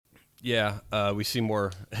we see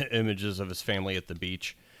more images of his family at the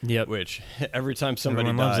beach. Yep. Which every time somebody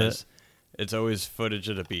Everyone loves dies, it's always footage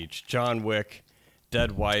at a beach. John Wick,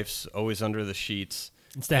 dead wives, always under the sheets.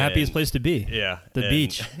 It's the happiest place to be. Yeah. The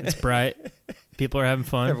beach. It's bright. People are having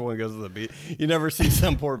fun. Everyone goes to the beach. You never see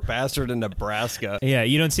some poor bastard in Nebraska. Yeah,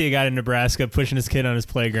 you don't see a guy in Nebraska pushing his kid on his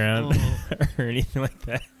playground or anything like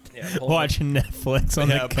that. Yeah, watching Netflix on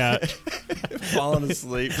the couch. Falling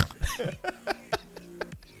asleep.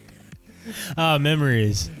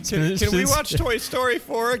 Memories. Can we watch Toy Story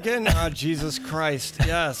 4 again? Oh, Jesus Christ.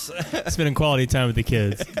 Yes. Spending quality time with the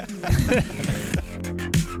kids.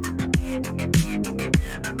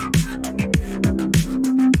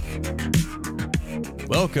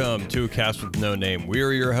 Welcome to A Cast with No Name. We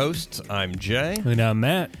are your hosts. I'm Jay. And I'm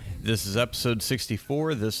Matt. This is episode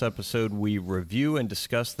 64. This episode, we review and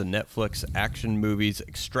discuss the Netflix action movies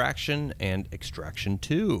Extraction and Extraction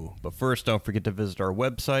 2. But first, don't forget to visit our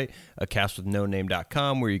website,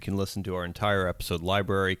 acastwithnoname.com, where you can listen to our entire episode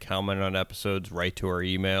library, comment on episodes, write to our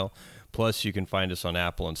email. Plus, you can find us on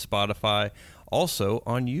Apple and Spotify, also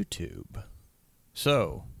on YouTube.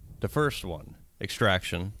 So, the first one,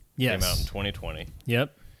 Extraction, came out in 2020.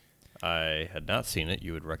 Yep. I had not seen it.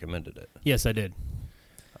 You had recommended it. Yes, I did.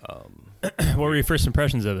 What were your first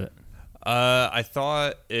impressions of it? I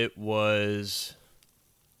thought it was.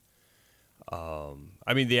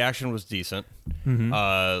 The action was decent.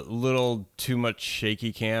 Mm-hmm. Little too much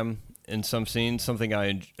shaky cam in some scenes. Some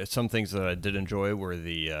things that I did enjoy were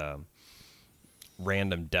the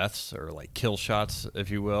random deaths or like kill shots,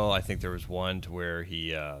 if you will. I think there was one to where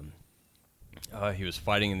he was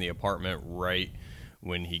fighting in the apartment right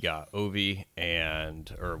when he got Ovi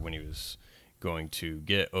or when he was going to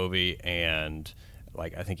get Ovi, and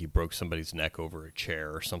like I think he broke somebody's neck over a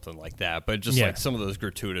chair or something like that. But just like some of those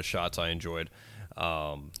gratuitous shots I enjoyed.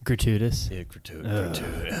 Gratuitous? Yeah,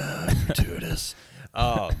 gratuitous.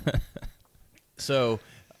 So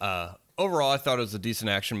overall, I thought it was a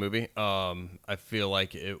decent action movie. I feel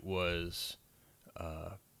like it was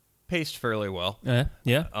paced fairly well. Yeah.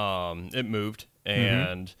 It moved,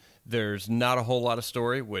 and there's not a whole lot of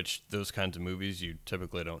story, which those kinds of movies, you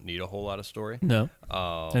typically don't need a whole lot of story. No.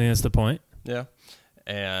 I think that's the point. Yeah.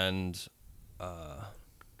 And I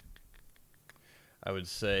would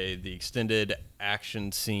say the extended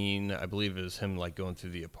action scene, I believe, is him like going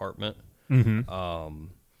through the apartment. Mm-hmm.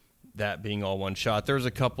 That being all one shot. There's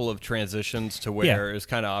a couple of transitions to where it's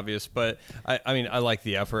kind of obvious, but I like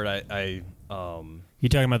the effort. You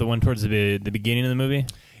talking about the one towards the beginning of the movie?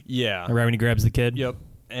 Yeah. Right when he grabs the kid? Yep.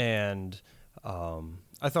 And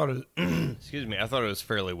I thought it I thought it was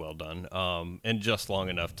fairly well done, and just long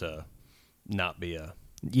enough to not be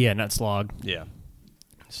not slog. Yeah.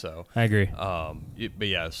 So I agree. But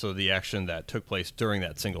yeah, so the action that took place during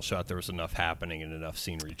that single shot, there was enough happening and enough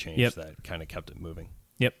scenery change that kind of kept it moving.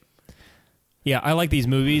 Yep. Yeah, I like these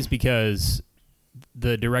movies because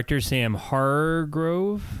the director, Sam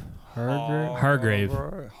Hargrave. I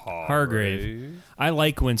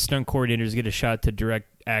like when stunt coordinators get a shot to direct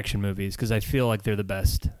action movies because I feel like they're the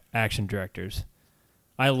best action directors.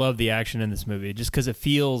 I love the action in this movie just because it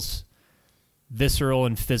feels visceral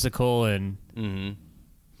and physical, and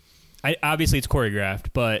obviously it's choreographed,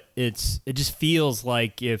 but it just feels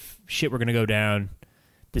like if shit were going to go down,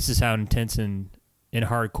 this is how intense and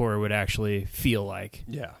hardcore it would actually feel like.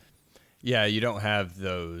 Yeah. Yeah, you don't have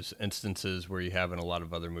those instances where you have in a lot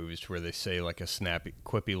of other movies where they say like a snappy,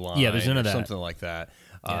 quippy line. Yeah, there's none of that. Something like that.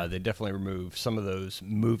 They definitely remove some of those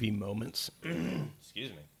movie moments.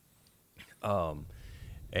 Excuse me.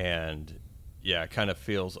 And yeah, it kind of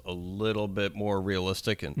feels a little bit more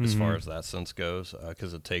realistic as far as that sense goes,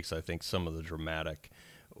 because it takes, I think, some of the dramatic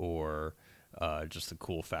or just the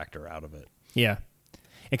cool factor out of it. Yeah.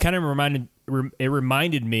 It kind of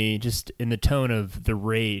reminded me just in the tone of The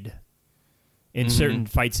Raid. In certain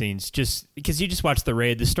fight scenes, just because you just watch The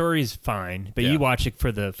Raid, the story is fine, but you watch it for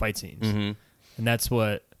the fight scenes. And that's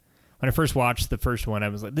what, when I first watched the first one, I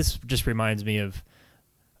was like, this just reminds me of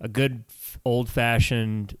a good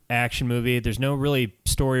old-fashioned action movie. There's no really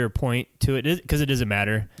story or point to it, because it doesn't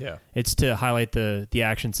matter. Yeah. It's to highlight the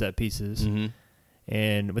action set pieces.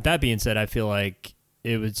 And with that being said, I feel like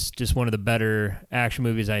it was just one of the better action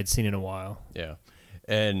movies I had seen in a while. Yeah.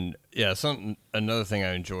 And yeah, another thing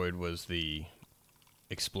I enjoyed was the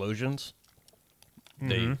explosions.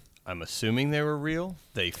 I'm assuming they were real.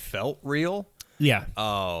 They felt real. Yeah.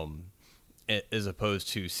 As opposed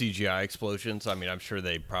to CGI explosions. I mean, I'm sure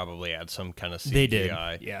they probably had some kind of CGI. They did.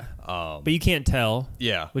 Yeah. But you can't tell.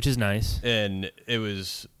 Yeah. Which is nice. And it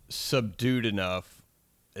was subdued enough.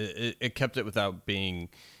 It kept it without being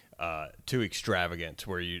too extravagant to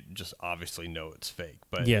where you just obviously know it's fake.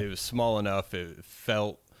 But Yeah. it was small enough, it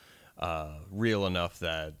felt real enough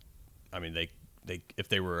that, I mean, they if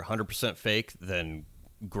they were 100% fake, then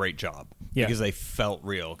great job. Yeah. Because they felt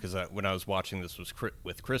real. Because when I was watching this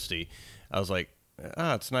with Christy, I was like,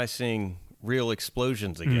 it's nice seeing real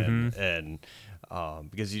explosions again. And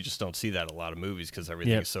because you just don't see that in a lot of movies because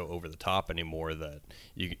everything is so over the top anymore that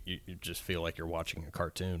you just feel like you're watching a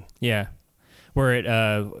cartoon. Yeah. Where it,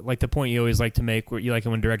 like the point you always like to make, where you like it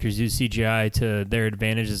when directors use CGI to their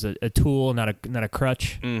advantage as a tool, not a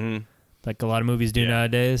crutch. Mm-hmm. Like a lot of movies do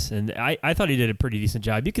nowadays. And I thought he did a pretty decent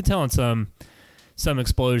job. You could tell in some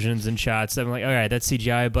explosions and shots that I'm like, all right, that's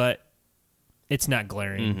CGI, but it's not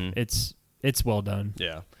glaring. It's well done.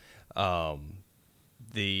 Yeah. One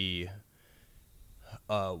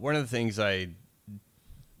of the things I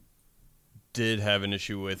did have an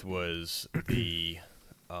issue with was the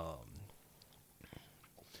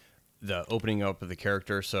opening up of the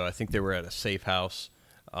character. So I think they were at a safe house,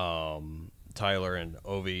 Tyler and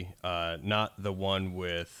Ovi, not the one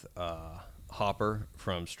with Hopper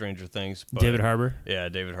from Stranger Things. But, David Harbour? Yeah,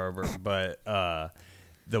 David Harbour. But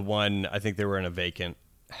the one, I think they were in a vacant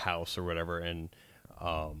house or whatever, and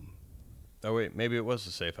oh wait, maybe it was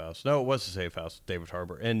a safe house. No, it was a safe house, David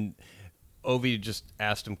Harbour. And Ovi just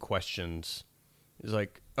asked him questions. He's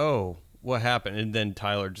like, oh, what happened? And then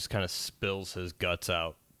Tyler just kind of spills his guts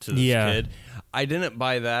out to this kid. I didn't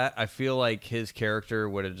buy that. I feel like his character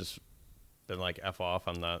would have just been like, F off,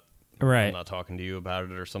 I'm not talking to you about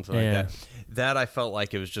it or something like that. That I felt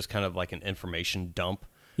like it was just kind of like an information dump.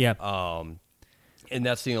 Yeah. And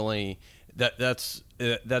that's the only that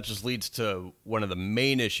just leads to one of the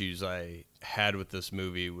main issues I had with this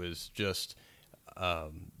movie was just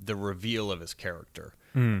the reveal of his character.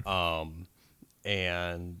 And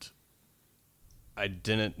I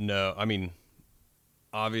didn't know. I mean,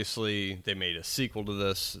 obviously they made a sequel to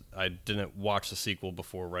this. I didn't watch the sequel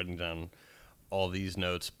before writing down all these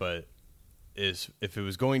notes, but if it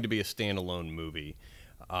was going to be a standalone movie,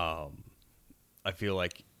 I feel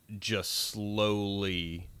like just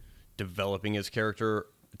slowly developing his character,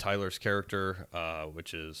 Tyler's character,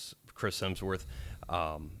 which is Chris Hemsworth,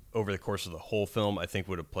 over the course of the whole film, I think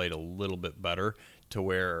would have played a little bit better, to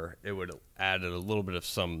where it would have added a little bit of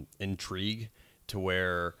some intrigue, to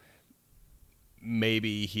where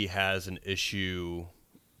maybe he has an issue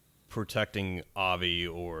protecting Avi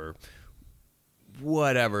or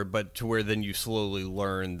whatever, but to where then you slowly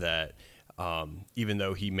learn that even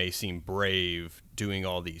though he may seem brave doing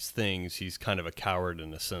all these things, he's kind of a coward in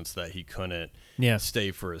the sense that he couldn't stay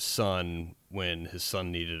for his son when his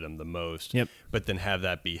son needed him the most. But then have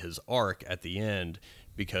that be his arc at the end,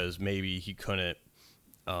 because maybe he couldn't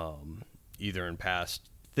either in past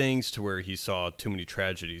things to where he saw too many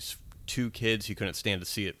tragedies to kids, he couldn't stand to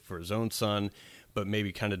see it for his own son, but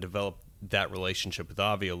maybe kind of develop that relationship with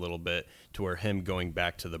Avi a little bit, to where him going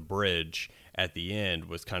back to the bridge at the end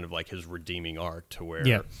was kind of like his redeeming arc, to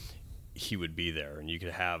where he would be there, and you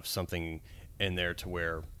could have something in there to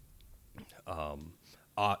where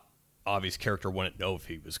Avi's character wouldn't know if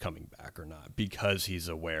he was coming back or not, because he's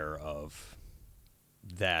aware of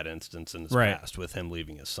that instance in his past with him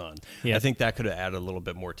leaving his son. I think that could have added a little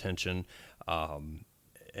bit more tension,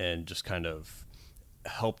 and just kind of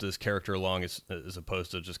helped his character along, as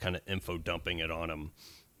opposed to just kind of info dumping it on him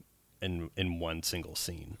in one single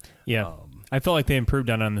scene. I felt like they improved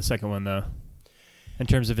on the second one, though, in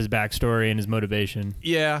terms of his backstory and his motivation.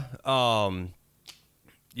 We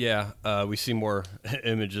see more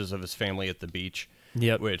images of his family at the beach,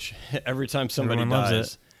 which every time somebody Everyone loves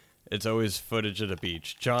dies, it's always footage at a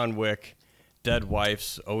beach. John Wick, dead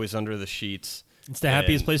wives, always under the sheets. It's the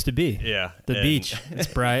happiest place to be. The beach. It's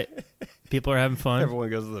bright. People are having fun. Everyone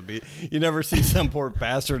goes to the beach. You never see some poor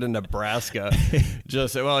bastard in Nebraska.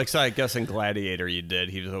 I guess in Gladiator you did.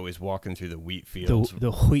 He was always walking through the wheat fields. The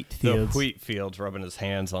wheat fields. The wheat fields, rubbing his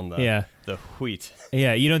hands on the wheat.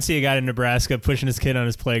 Yeah, you don't see a guy in Nebraska pushing his kid on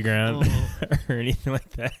his playground or anything like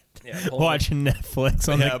that. Watching Netflix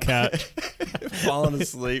on the couch. Falling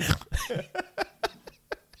asleep.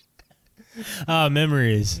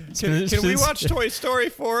 Memories. Can we watch Toy Story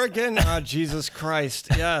 4 again? Jesus Christ,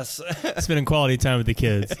 yes. Spending quality time with the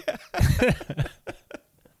kids.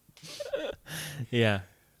 Yeah,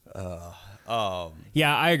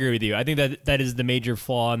 I agree with you. I think that is the major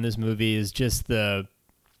flaw in this movie, is just they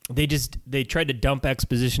tried to dump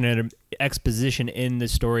exposition in the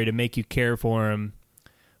story to make you care for him,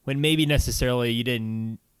 when maybe necessarily you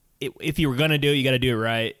didn't. If you were gonna do it, you got to do it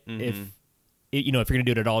right. If you're going to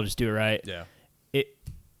do it at all, just do it right.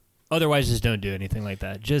 Otherwise, just don't do anything like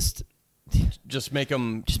that. Just Just make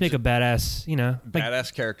him Just make a badass,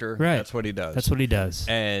 badass character. Right. That's what he does. That's what he does.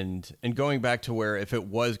 And going back to where if it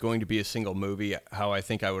was going to be a single movie, how I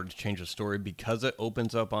think I would change the story because it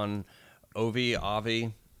opens up on Avi.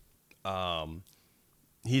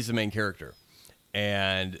 He's the main character.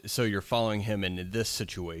 And so you're following him in this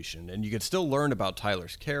situation. And you can still learn about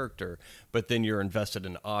Tyler's character, but then you're invested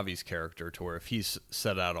in Avi's character to where if he's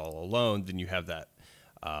set out all alone, then you have that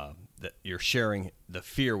you're sharing the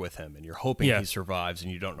fear with him and you're hoping he survives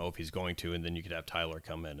and you don't know if he's going to. And then you could have Tyler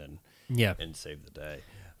come in and save the day.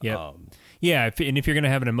 Yeah. And if you're going to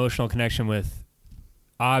have an emotional connection with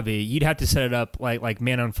Avi, you'd have to set it up like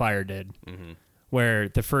Man on Fire did. Mm-hmm. Where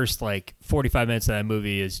the first 45 minutes of that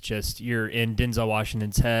movie is just you're in Denzel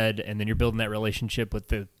Washington's head, and then you're building that relationship with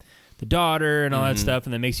the daughter and all that stuff,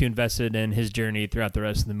 and that makes you invested in his journey throughout the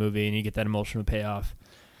rest of the movie, and you get that emotional payoff.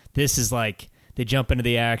 This is they jump into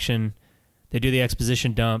the action, they do the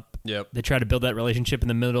exposition dump, they try to build that relationship in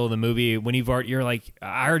the middle of the movie. When you're like,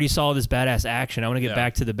 I already saw this badass action, I want to get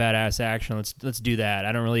back to the badass action. Let's do that.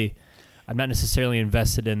 I'm not necessarily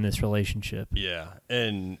invested in this relationship. Yeah,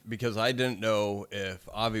 and because I didn't know if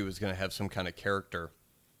Avi was going to have some kind of character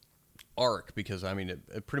arc, because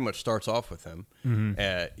it pretty much starts off with him. Mm-hmm.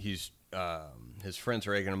 His friends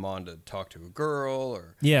are egging him on to talk to a girl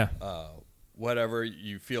or whatever.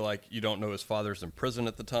 You feel like you don't know his father's in prison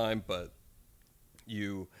at the time, but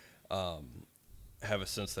you have a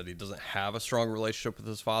sense that he doesn't have a strong relationship with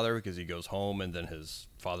his father because he goes home and then his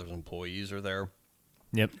father's employees are there.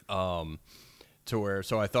 Yep.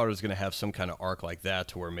 So I thought it was going to have some kind of arc like that,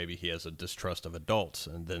 to where maybe he has a distrust of adults,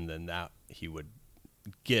 and then that he would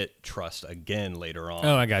get trust again later on.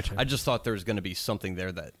 Oh, I got you. I just thought there was going to be something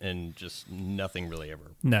there and just nothing really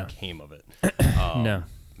ever came of it. No.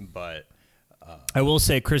 But I will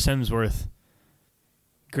say Chris Hemsworth,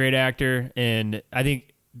 great actor, and I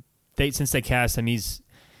think since they cast him, he's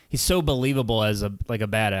so believable as a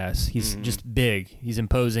badass. He's just big. He's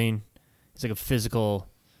imposing. He's like a physical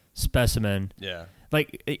specimen. Yeah.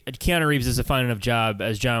 Keanu Reeves does a fine enough job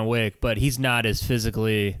as John Wick, but he's not as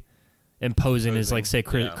physically imposing as, say,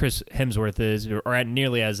 Chris Hemsworth is, or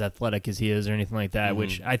nearly as athletic as he is, or anything like that,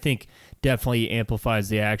 which I think definitely amplifies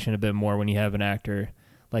the action a bit more when you have an actor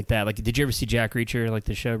like that. Did you ever see Jack Reacher,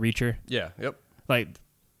 the show Reacher? Yeah, yep. Like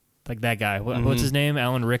that guy. What's his name?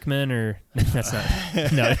 Alan Rickman? Or that's not.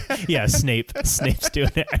 No. Yeah, Snape. Snape's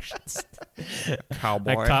doing actions.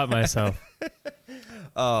 Cowboy. I caught myself.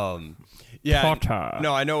 Yeah. Potter.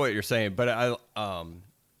 No, I know what you're saying, but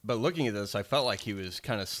but looking at this, I felt like he was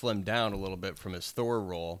kind of slimmed down a little bit from his Thor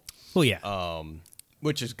role. Well, yeah.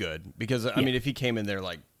 Which is good because I mean, if he came in there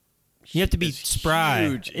you have to be spry.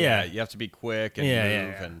 Huge, you have to be quick and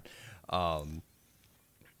move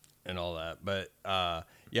and all that. But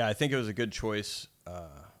I think it was a good choice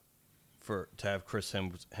to have Chris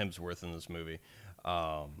Hemsworth in this movie.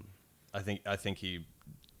 I think he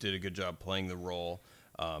did a good job playing the role.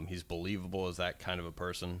 He's believable as that kind of a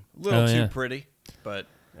person. A little too pretty, but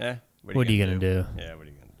what are you gonna do? Yeah, what are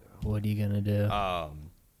you gonna do? What are you gonna do?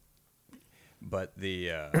 But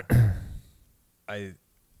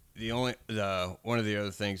one of the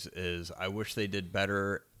other things is I wish they did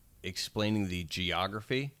better explaining the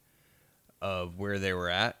geography of where they were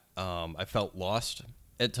at. I felt lost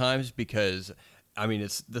at times because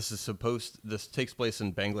this takes place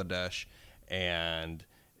in Bangladesh, and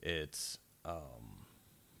it's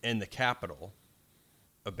in the capital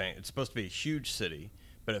of It's supposed to be a huge city,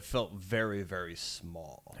 but it felt very, very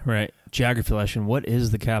small. Right. Geography lesson. What is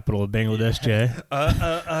the capital of Bangladesh, Jay?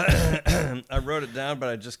 I wrote it down, but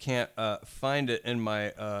I just can't find it in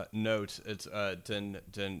my notes. It's the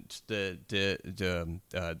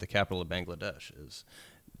capital of Bangladesh is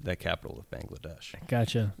the capital of Bangladesh.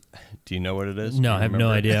 Gotcha. Do you know what it is? No, I have no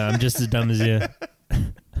idea. I'm just as dumb as you.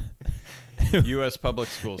 U.S. public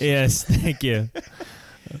schools. Yes, thank you.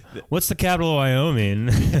 What's the capital of Wyoming?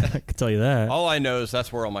 I can tell you that. All I know is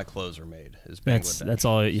that's where all my clothes are made. Is Bangladesh. That's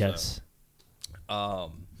all. Yes.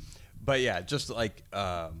 So, but yeah, just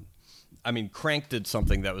Crank did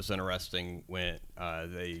something that was interesting when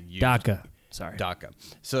they used Dhaka.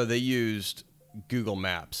 So they used Google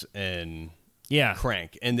Maps and Yeah.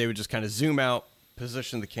 Crank, and they would just kind of zoom out,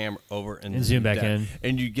 position the camera over, and zoom back in,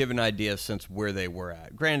 and you give an idea since where they were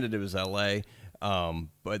at. Granted, it was L.A.,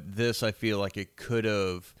 but this I feel like it could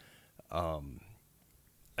have.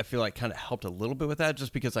 I feel like kind of helped a little bit with that,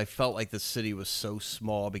 just because I felt like the city was so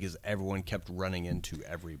small because everyone kept running into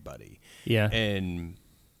everybody. Yeah, and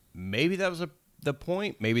maybe that was the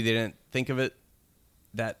point. Maybe they didn't think of it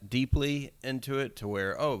that deeply into it to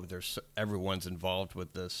where everyone's involved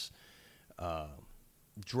with this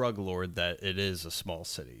drug lord that it is a small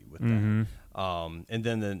city with Mm-hmm. that. And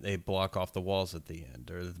then they block off the walls at the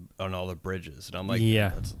end or on all the bridges. And I'm like,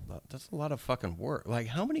 Yeah. that's a lot of fucking work. Like,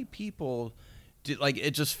 how many people did, like,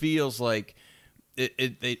 it just feels like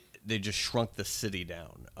they just shrunk the city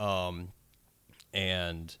down.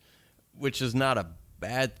 And which is not a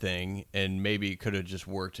bad thing. And maybe it could have just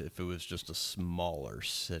worked if it was just a smaller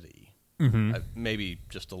city. Mm-hmm. Maybe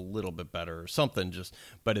just a little bit better or something.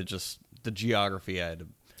 But the geography I had to.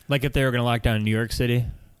 Like if they were going to lock down New York City,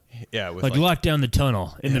 Yeah, with like lock down the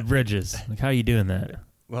tunnel in the bridges. Like, how are you doing that?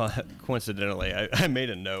 Well, coincidentally, I made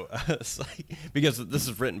a note It's like, because this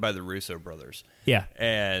is written by the Russo brothers. Yeah.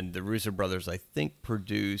 And the Russo brothers, I think,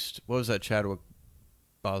 produced, what was that Chadwick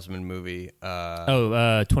Boseman movie?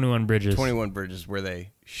 21 Bridges. 21 Bridges, where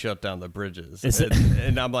they shut down the bridges. Is it-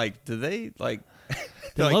 And I'm like, do they, like...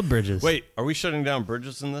 They like, love bridges. Wait, are we shutting down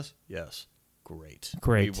bridges in this? Yes. Great.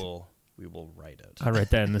 Great. We will write it. I'll write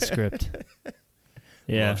that in the script.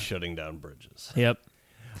 Yeah. Love shutting down bridges. Yep.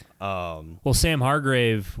 Well, Sam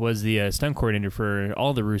Hargrave was the stunt coordinator for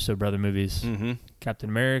all the Russo brother movies. Mm-hmm. Captain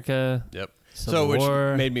America. Yep. Civil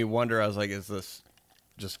War. Which made me wonder, I was like, is this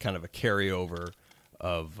just kind of a carryover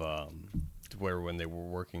of where when they were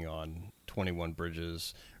working on 21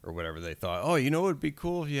 Bridges or whatever, they thought, oh, you know what would be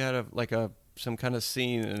cool if you had some kind of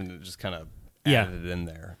scene, and it just kind of added it in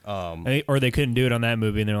there. Or they couldn't do it on that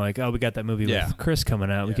movie, and they're like, oh, we got that movie with Chris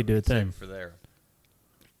coming out. We could do it then. For there.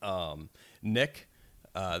 Nick,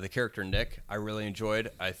 the character Nick, I really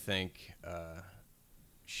enjoyed. I think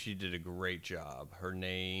she did a great job. Her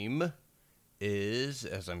name is,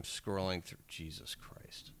 as I'm scrolling through, Jesus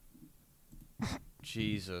Christ.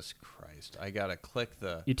 I gotta click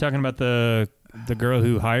the. You talking about the girl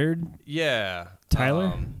who hired? Yeah.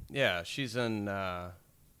 Tyler? Yeah, she's in.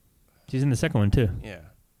 She's in the second one too. Yeah.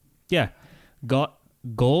 Yeah. Gul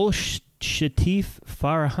Shatif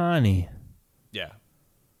Farhani. Yeah.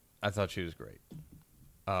 I thought she was great.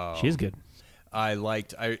 She is good. I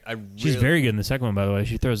liked. She's very good in the second one, by the way.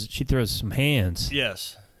 She throws some hands.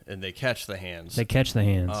 Yes, and they catch the hands. They catch the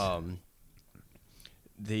hands.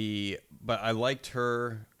 But I liked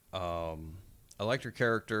her. I liked her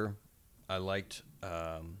character. I liked.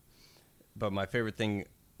 But my favorite thing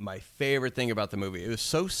about the movie, it was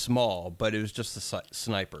so small, but it was just the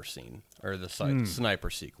sniper scene or the sniper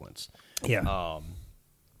sequence. Yeah.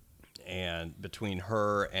 And between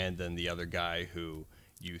her and then the other guy who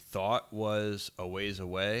you thought was a ways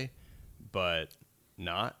away, but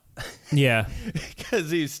not. Yeah.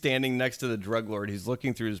 Because he's standing next to the drug lord. He's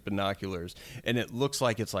looking through his binoculars, and it looks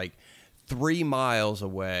like it's like 3 miles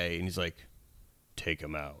away, and he's like, take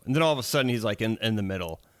him out. And then all of a sudden, he's like in the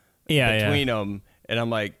middle between them. And I'm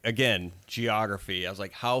like, again, geography. I was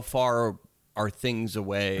like, how far are things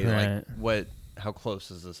away? Right. Like, how close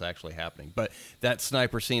is this actually happening? But that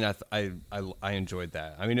sniper scene, I enjoyed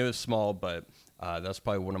that. I mean, it was small, but that's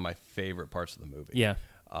probably one of my favorite parts of the movie. Yeah.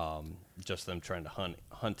 Just them trying to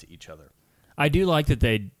hunt each other. I do like that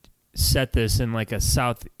they set this in like a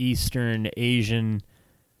Southeastern Asian,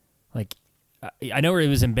 like, I know where he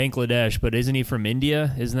was in Bangladesh, but isn't he from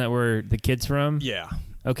India? Isn't that where the kid's from? Yeah.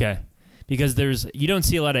 Okay. Because you don't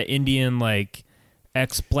see a lot of Indian, like,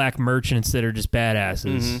 ex-black merchants that are just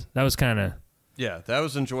badasses. Mm-hmm. That was kind of... Yeah, that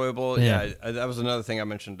was enjoyable. Yeah. That was another thing I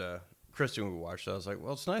mentioned to Christy when we watched it. I was like,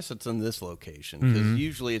 well, it's nice it's in this location, because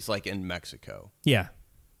usually it's like in Mexico. Yeah.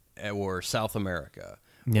 Or South America.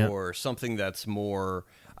 Yeah. Or something that's more,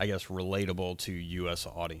 I guess, relatable to U.S.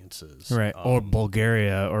 audiences. Right. Or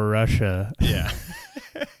Bulgaria or Russia. Yeah.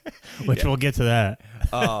 Which we'll get to that.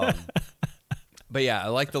 But yeah, I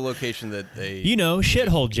like the location that they...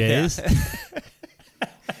 shithole Jays. Yeah.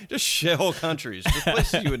 Just shithole countries. Just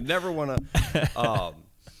places you would never want to...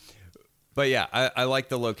 but yeah, I like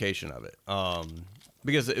the location of it.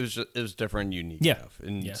 Because it was different and unique enough.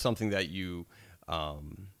 And something that you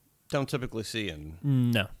don't typically see in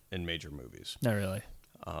major movies. Not really.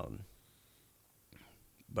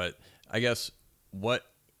 But I guess what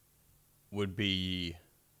would be,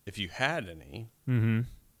 if you had any,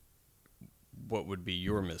 what would be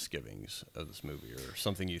your misgivings of this movie, or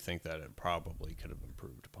something you think that it probably could have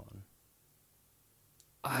improved upon?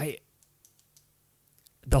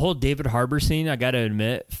 The whole David Harbour scene, I got to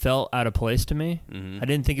admit, felt out of place to me. Mm-hmm. I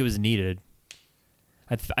didn't think it was needed.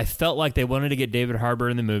 I felt like they wanted to get David Harbour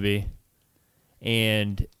in the movie,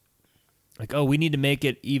 and like, oh, we need to make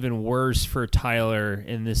it even worse for Tyler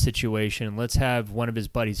in this situation. Let's have one of his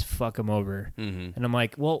buddies fuck him over. Mm-hmm. And I'm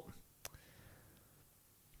like, well,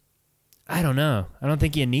 I don't know. I don't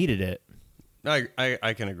think you needed it.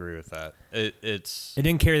 I can agree with that. It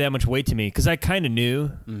didn't carry that much weight to me, because I kind of knew.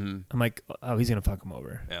 Mm-hmm. I'm like, oh, he's gonna fuck him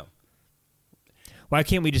over. Yeah. Why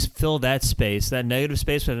can't we just fill that space, that negative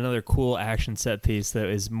space, with another cool action set piece that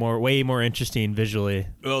is way more interesting visually?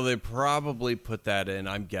 Well, they probably put that in,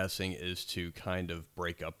 I'm guessing, is to kind of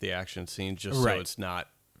break up the action scene, just so it's not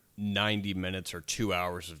 90 minutes or 2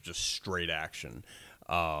 hours of just straight action.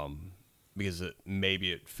 Because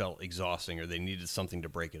maybe it felt exhausting, or they needed something to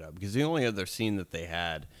break it up. Because the only other scene that they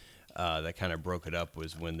had that kind of broke it up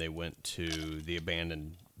was when they went to the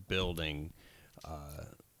abandoned building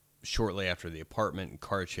shortly after the apartment and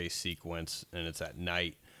car chase sequence, and it's at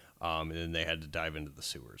night, and then they had to dive into the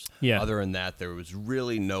sewers. Yeah. Other than that, there was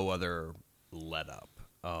really no other let up.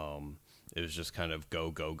 It was just kind of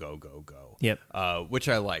go, go, go, go, go. Yep. Which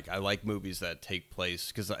I like. I like movies that take place,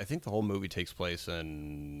 because I think the whole movie takes place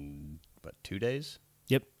in, 2 days?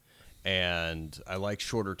 Yep. And I like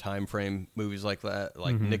shorter time frame movies like that,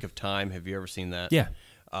 like Nick of Time. Have you ever seen that? Yeah.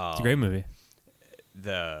 It's a great movie.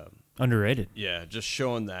 Underrated. Yeah, just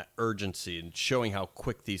showing that urgency and showing how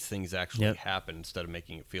quick these things actually happen, instead of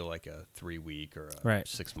making it feel like a 3-week or a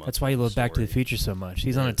 6 month. That's why you love Back to the Future so much.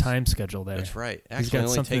 He's on a time schedule there. That's right. He's Actually, got it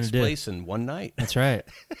only something takes to do. place in one night. That's right.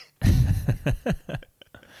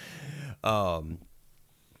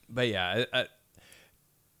 But yeah,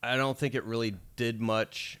 I don't think it really did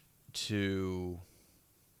much to.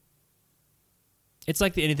 It's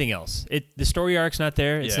like anything else. The story arc's not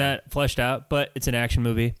there. It's not fleshed out, but it's an action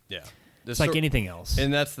movie. Yeah. It's like anything else.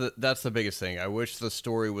 And that's the biggest thing. I wish the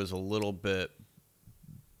story was a little bit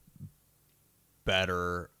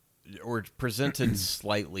better, or presented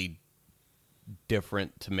slightly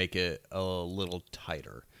different to make it a little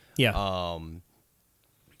tighter. Yeah.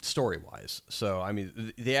 Story-wise. So, I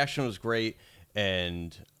mean, the action was great,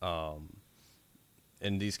 and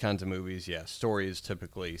in these kinds of movies, story is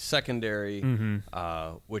typically secondary,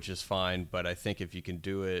 which is fine. But I think if you can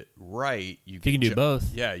do it right, you can do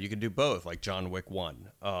both. Yeah, you can do both, like John Wick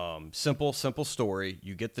 1. Simple story.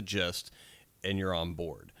 You get the gist, and you're on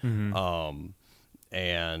board. And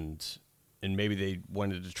maybe they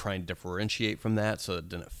wanted to try and differentiate from that, so it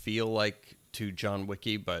didn't feel like too John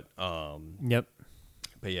Wicky. But Yep.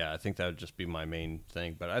 But yeah, I think that would just be my main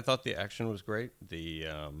thing. But I thought the action was great. The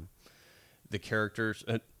characters,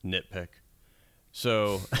 nitpick.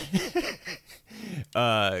 So,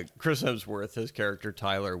 Chris Hemsworth, his character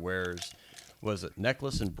Tyler, wears,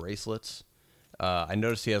 necklace and bracelets. I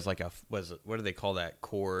noticed he has like what do they call that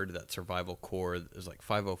cord, that survival cord? It's like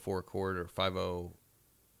 504 cord or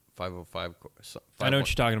 505 cord. I know what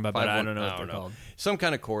you're talking about, but I don't know what they're called. Some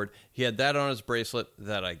kind of cord. He had that on his bracelet.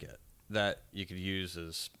 That I get. That you could use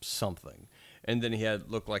as something. And then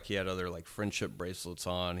looked like he had other like friendship bracelets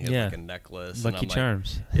on. He had like a necklace. Lucky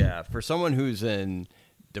Charms. Yeah, for someone who's in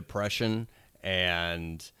depression,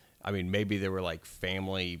 and I mean, maybe they were like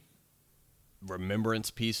family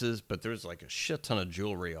remembrance pieces, but there's like a shit ton of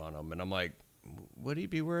jewelry on him. And I'm like, would he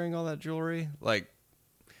be wearing all that jewelry? Like,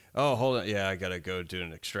 oh, hold on. Yeah, I got to go do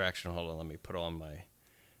an extraction. Hold on. Let me put on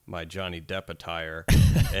my Johnny Depp attire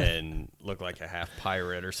and look like a half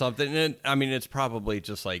pirate or something. And I mean, it's probably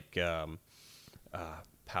just like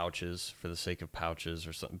pouches for the sake of pouches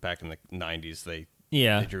or something. Back in the 90s, they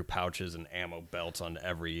drew pouches and ammo belts on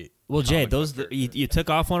every. Well, Jay, you took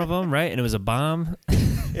off one of them, right? And it was a bomb.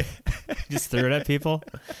 Just threw it at people.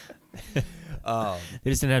 They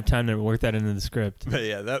just didn't have time to work that into the script. But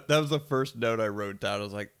yeah, that was the first note I wrote down. I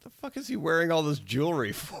was like, the fuck is he wearing all this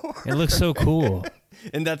jewelry for? It looks so cool.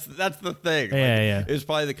 And that's the thing. Yeah. It was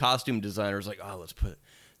probably the costume designer's like, oh, let's put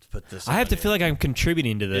this. I have to feel like I'm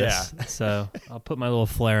contributing to this. Yeah. So I'll put my little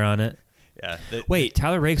flair on it. Yeah. Wait,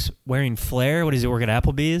 Tyler Rake's wearing flair? What does he work at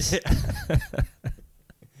Applebee's?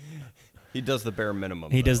 He does the bare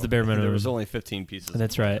minimum. He does the bare minimum. There was only 15 pieces.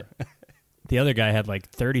 That's right. The other guy had like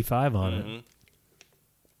 35 on it.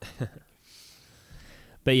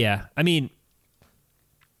 But yeah, I mean,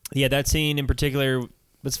 that scene in particular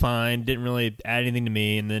was fine. Didn't really add anything to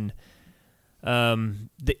me. And then,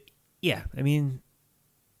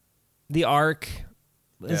 the arc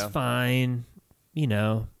is fine,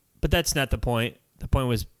 but that's not the point. The point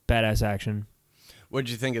was badass action. What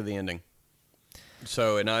did you think of the ending?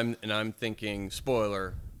 So, and I'm thinking,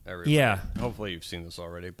 spoiler, everybody. Yeah. Hopefully you've seen this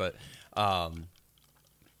already, but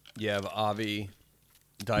you have Avi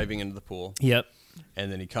diving into the pool. Yep.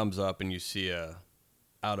 And then he comes up and you see a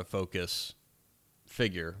out of focus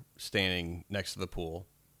figure standing next to the pool.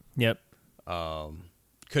 Yep.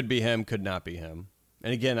 Could be him, could not be him.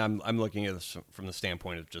 And again, I'm looking at this from the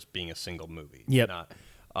standpoint of just being a single movie. Yep. Not.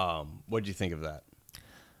 What did you think of that?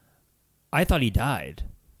 I thought he died.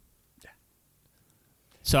 Yeah.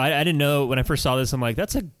 So I didn't know when I first saw this. I'm like,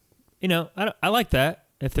 that's I like that.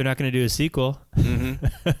 if they're not going to do a sequel. Mm-hmm.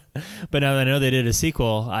 But now that I know they did a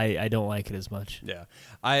sequel, I don't like it as much. Yeah.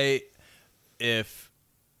 If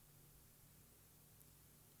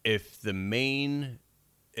it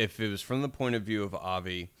was from the point of view of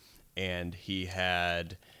Avi and he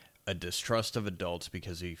had a distrust of adults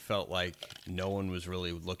because he felt like no one was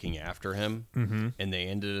really looking after him, and they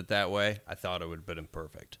ended it that way, I thought it would have been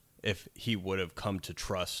perfect. If he would have come to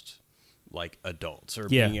trust like adults or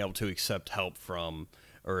being able to accept help from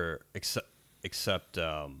or accept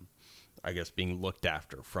I guess being looked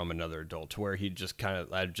after from another adult, to where he'd just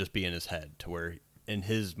that'd just be in his head, to where in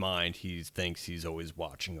his mind he thinks he's always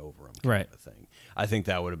watching over him, kind of a thing. I think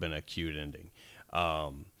that would have been a cute ending.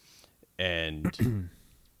 And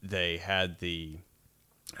they had the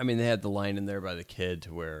line in there by the kid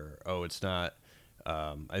to where, oh, it's not,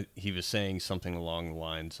 he was saying something along the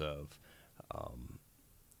lines of,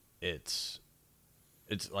 it's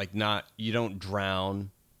like not, you don't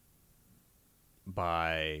drown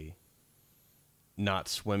by not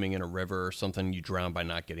swimming in a river or something, you drown by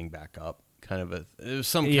not getting back up, kind of it was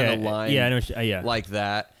some kind of line I know, like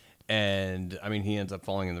that. And I mean, he ends up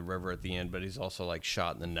falling in the river at the end, but he's also like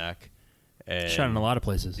shot in the neck. And shot in a lot of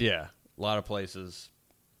places. Yeah, a lot of places.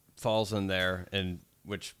 Falls in there, and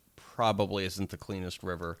which probably isn't the cleanest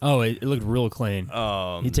river. Oh, it looked real clean.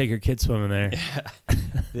 You take your kid swimming there.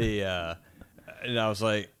 Yeah. And I was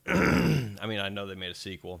like, I mean, I know they made a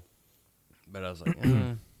sequel, but I was like,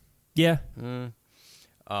 yeah.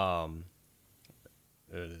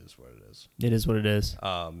 It is what it is. It is what it is.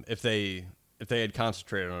 If they had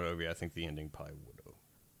concentrated on Obi, I think the ending probably would have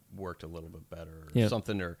worked a little bit better, or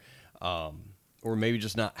something, or maybe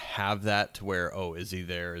just not have that to where, oh, is he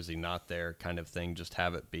there? Is he not there? Kind of thing. Just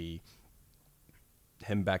have it be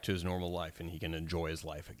him back to his normal life, and he can enjoy his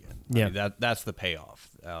life again. Yeah, I mean, that's the payoff.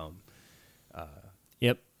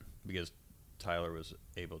 Yep. Because Tyler was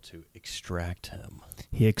able to extract him.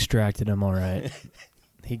 He extracted him, all right.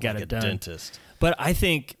 He got like it done. Dentist. But I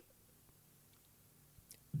think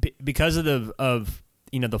because of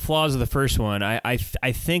the flaws of the first one, I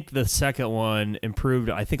think the second one improved,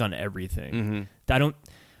 I think, on everything.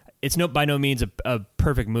 It's by no means a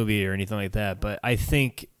perfect movie or anything like that, but I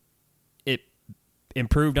think it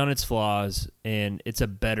improved on its flaws, and it's a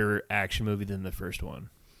better action movie than the first one.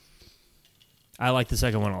 I like the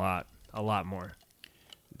second one a lot more.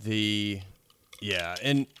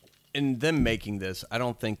 And them making this, I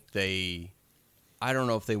don't know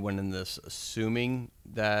if they went in this assuming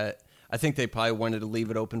that. I think they probably wanted to leave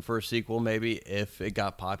it open for a sequel, maybe, if it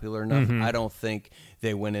got popular enough. I don't think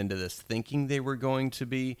they went into this thinking they were going to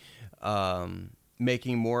be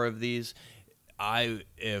making more of these.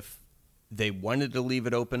 If they wanted to leave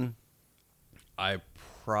it open, I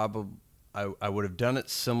would have done it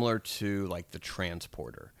similar to like The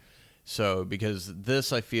Transporter. So, because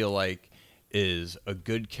this, I feel like, is a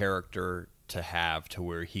good character to have, to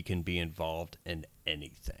where he can be involved in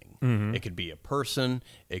anything. It could be a person,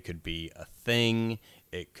 it could be a thing,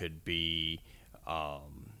 it could be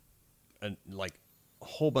like a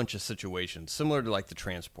whole bunch of situations similar to like The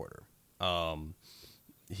Transporter.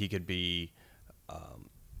 He could be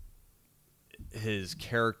his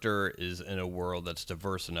character is in a world that's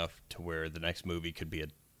diverse enough to where the next movie could be a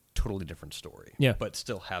totally different story, but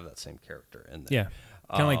still have that same character in there.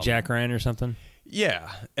 Kind of like Jack Ryan or something.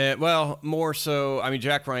 Yeah. Well, more so, I mean,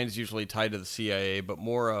 Jack Ryan is usually tied to the CIA, but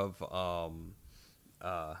more of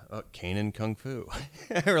Kanan Kung Fu.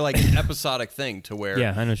 Or like an episodic thing, to where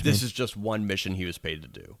I know this is just one mission he was paid to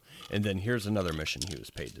do. And then here's another mission he was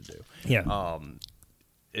paid to do. Yeah.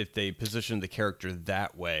 If they positioned the character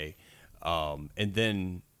that way, and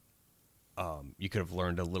then you could have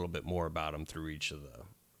learned a little bit more about him through each of the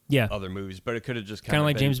other movies, but it could have just kind of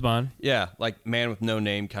like been, James Bond. Yeah, like Man with No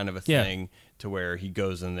Name kind of a thing, to where he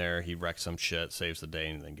goes in there, he wrecks some shit, saves the day,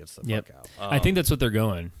 and then gets the fuck out. I think that's what they're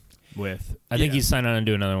going with. I think he's signed on to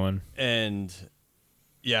do another one. And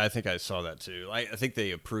I think I saw that too. I think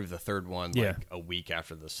they approved the third one like a week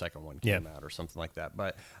after the second one came out or something like that.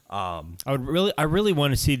 But I really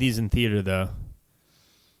want to see these in theater though.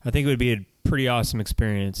 I think it would be a pretty awesome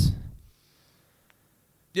experience.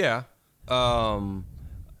 Yeah. I mean,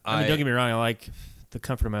 don't get me wrong. I like the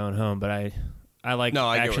comfort of my own home, but I like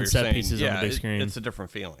action set pieces on the big screen. It's a different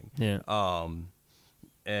feeling. Yeah.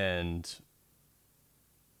 And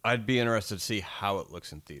I'd be interested to see how it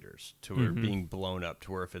looks in theaters, to where being blown up,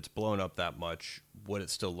 to where if it's blown up that much, would it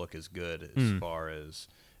still look as good as far as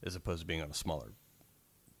opposed to being on a smaller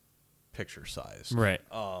picture size. Right.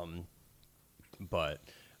 But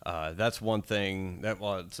that's one thing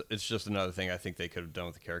it's just another thing I think they could have done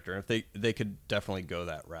with the character. And if they could definitely go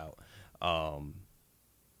that route.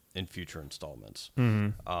 in future installments.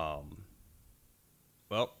 Mm-hmm.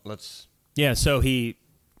 Well, let's. Yeah, so he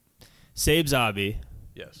saves Abby,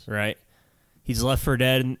 Yes. right? He's left for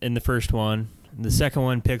dead in the first one. The second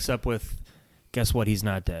one picks up with, guess what? He's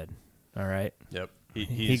not dead. All right. Yep.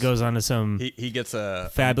 He goes on to some he gets a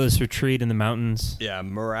fabulous retreat in the mountains. Yeah,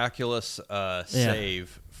 miraculous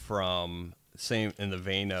save from same in the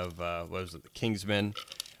vein of what was it, the Kingsman,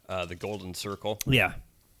 the Golden Circle. Yeah.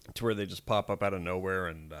 To where they just pop up out of nowhere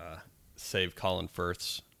and save Colin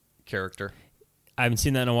Firth's character. I haven't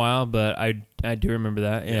seen that in a while, but I do remember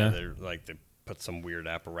that. Yeah. They're like they put some weird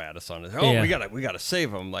apparatus on it. Oh, Yeah. we gotta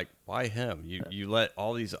save him. Like, why him? You let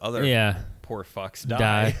all these other poor fucks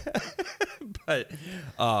die. but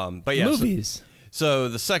yeah. Movies. So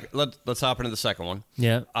the second, let's hop into the second one.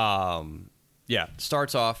 Yeah.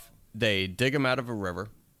 Starts off. They dig him out of a river.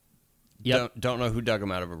 Yep. Don't know who dug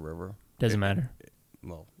him out of a river. Doesn't matter.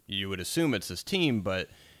 Well, you would assume it's his team, but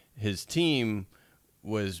his team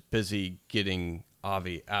was busy getting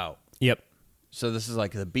Avi out. Yep. So this is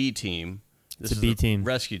like the B team. This It's a is B the team.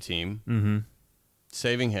 rescue team. Mm-hmm.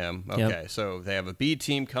 Saving him. Okay, Yep. so they have a B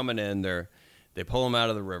team coming in. They pull him out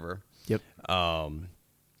of the river. Yep.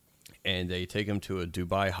 And they take him to a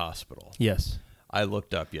Dubai hospital. Yes. I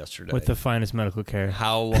looked up yesterday With the finest medical care.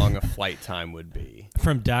 how long a flight time would be.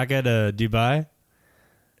 From Dhaka to Dubai?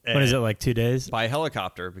 What is it, And like 2 days? by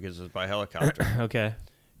helicopter, because it was by helicopter, Okay.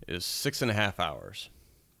 it was 6.5 hours.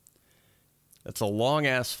 That's a long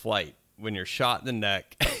ass flight when you're shot in the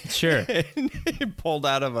neck. Sure. and pulled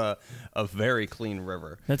out of a very clean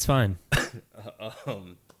river. That's fine.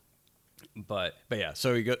 But yeah,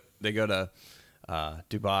 so they go to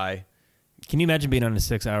Dubai. Can you imagine being on a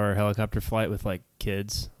 6-hour helicopter flight with like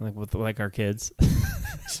kids, with our kids?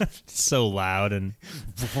 So loud and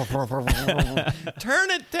Turn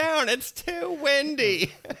it down, it's too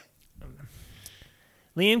windy.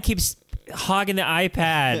 Liam keeps hogging the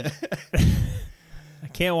iPad. I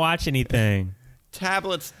can't watch anything.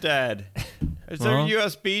 Tablet's dead. Is there Well.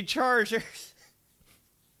 USB chargers?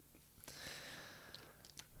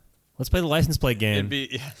 Let's play the license plate game.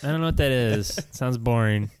 I don't know what that is. Sounds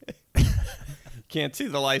boring. Can't see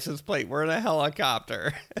the license plate. We're in a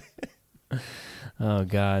helicopter. Oh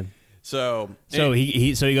God. So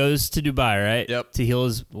he goes to Dubai, right? Yep.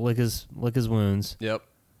 To lick his wounds, Yep.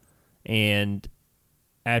 and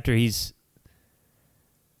after he's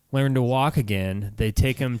learned to walk again, they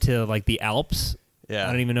take him to like the Alps. Yeah.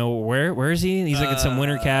 I don't even know where is he? He's like in some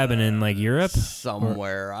winter cabin in like Europe,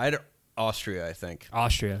 Somewhere. Austria, I think.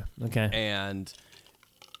 Austria. Okay. And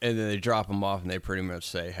then they drop him off, and they pretty much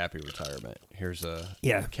say, "Happy retirement. Here's a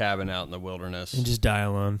cabin out in the wilderness." And just die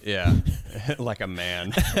alone. Yeah, like a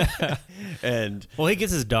man. And Well, he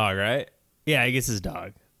gets his dog, right? Yeah, he gets his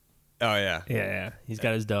dog. oh yeah, Yeah. He's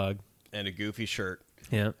got his dog. and a goofy shirt,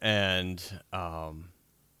 Yeah. and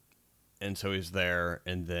so he's there,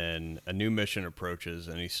 and then a new mission approaches,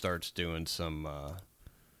 and he starts doing some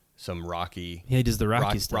Rocky. He does the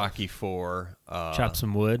Rocky stuff. Rocky 4. Chop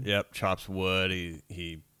some wood. Yep, chops wood.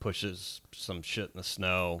 He pushes some shit in the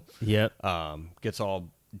snow. Yep. Gets all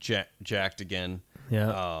jacked again.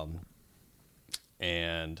 Yeah.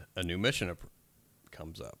 And a new mission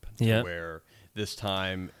comes up. Yep. Where this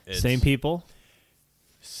time it's Same people.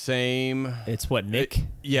 Same. It's what, Nick?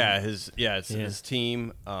 It's his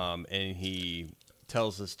team. And he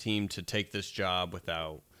tells his team to take this job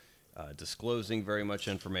without disclosing very much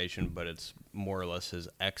information, but it's more or less his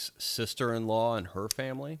ex-sister-in-law and her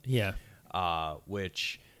family. Yeah.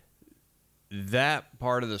 Which that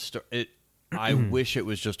part of the story, I wish it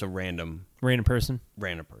was just a random person.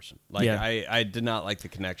 Like Yeah. I did not like the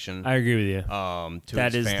connection. I agree with you. To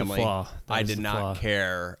That his is the family. flaw. That I is did the not flaw.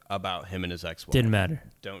 care about him and his ex-wife. Didn't matter.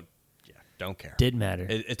 Don't care. Didn't matter.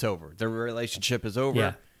 It's over. Their relationship is over.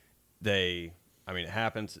 Yeah. It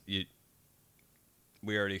happens.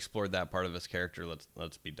 We already explored that part of his character.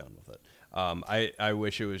 Let's be done with it. I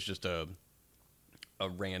wish it was just a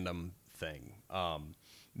random thing.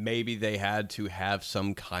 Maybe they had to have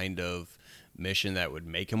some kind of mission that would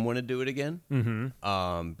make him want to do it again.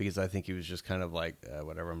 Mm-hmm. Because I think he was just kind of like,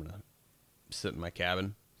 whatever, I'm gonna sit in my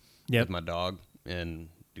cabin Yep. with my dog and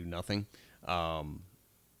do nothing. And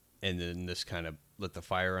then this kind of lit the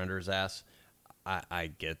fire under his ass.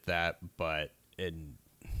 I get that, but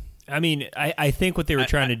I think what they were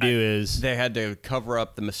trying to do is they had to cover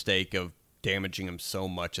up the mistake of damaging him so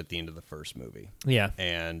much at the end of the first movie. Yeah.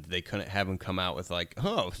 And they couldn't have him come out with like,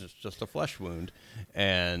 oh, it's just a flesh wound,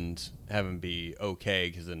 and have him be okay,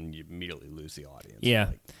 because then you immediately lose the audience. Yeah.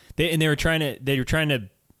 They were trying to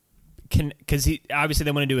because obviously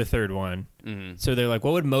they want to do a third one. Mm-hmm. So they're like,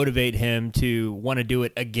 what would motivate him to want to do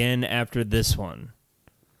it again after this one?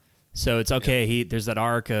 So it's okay. There's that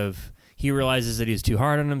arc of he realizes that he's too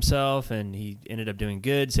hard on himself, and he ended up doing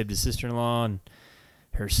good, saved his sister-in-law and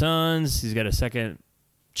her sons. He's got a second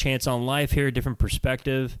chance on life here, different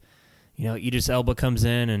perspective. Idris Elba comes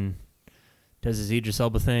in and does his Idris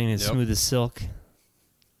Elba thing, and smooth as silk.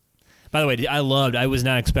 By the way, I was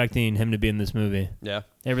not expecting him to be in this movie. Yeah.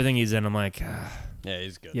 Everything he's in, I'm like, yeah,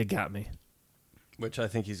 he's good. You got me. Which I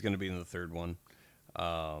think he's going to be in the third one.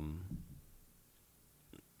 But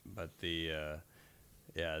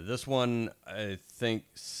this one, I think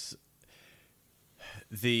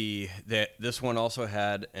this one also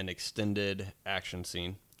had an extended action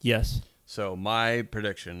scene. Yes. So my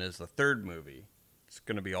prediction is the third movie, it's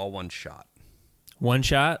going to be all one shot. One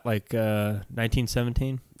shot? Like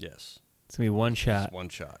 1917? Yes. It's going to be one shot. Just one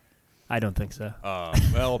shot. I don't think so. Well,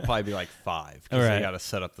 it'll probably be like 5 because they got to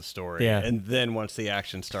set up the story. Yeah. And then once the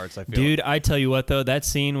action starts, I feel Dude, I tell you what, though, that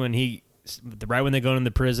scene when right when they go into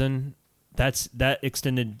the prison, that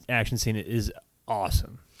extended action scene is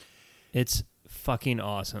awesome. It's fucking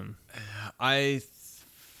awesome. It's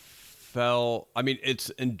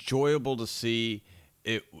enjoyable to see.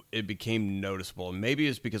 It became noticeable. And maybe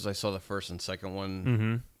it's because I saw the first and second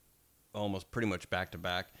one almost pretty much back to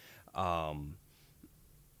back.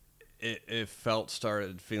 It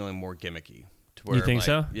started feeling more gimmicky. To where, you think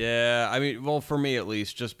so? Yeah. I mean, well, for me at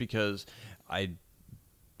least, just because I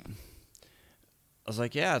was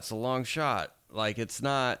like, yeah, it's a long shot. Like, it's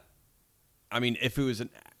not. I mean, if it was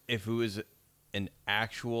an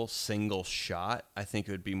actual single shot, I think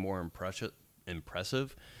it would be more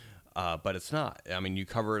impressive. But it's not. I mean, you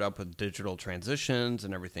cover it up with digital transitions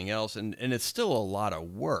and everything else, and it's still a lot of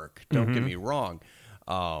work. Don't get me wrong.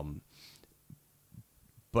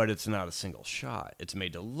 But it's not a single shot. It's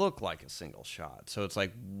made to look like a single shot. So it's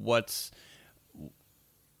like,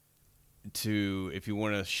 if you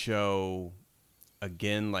want to show,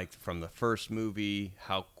 again, like from the first movie,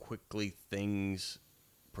 how quickly things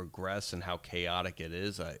progress and how chaotic it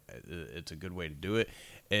is, it's a good way to do it.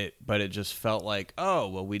 But it just felt like, oh,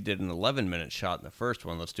 well, we did an 11-minute shot in the first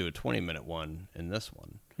one. Let's do a 20-minute one in this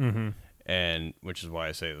one. Mm-hmm. And which is why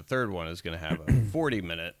I say the third one is going to have a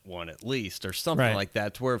 40-minute one at least, or something like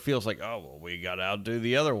that, to where it feels like, oh, well, we got to outdo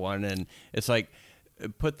the other one. And it's like,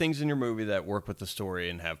 put things in your movie that work with the story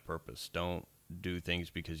and have purpose. Don't do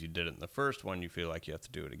things because you did it in the first one, you feel like you have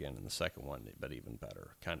to do it again in the second one, but even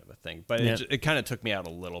better, kind of a thing. But it kind of took me out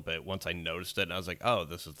a little bit once I noticed it, and I was like, oh,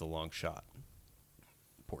 this is the long shot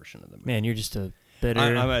portion of the movie. Man, you're just a bitter.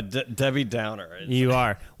 I'm a Debbie Downer. You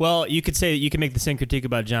are. Well, you could say, you can make the same critique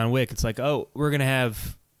about John Wick. It's like, oh, we're going to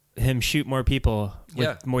have him shoot more people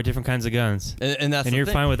with more different kinds of guns. And that's and you're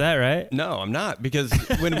fine with that, right? No, I'm not. Because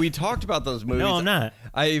when we talked about those movies, no, I'm not.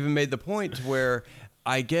 I even made the point where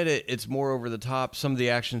I get it. It's more over the top. Some of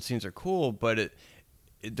the action scenes are cool, but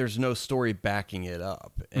there's no story backing it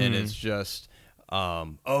up. And it's just,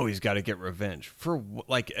 he's got to get revenge. For,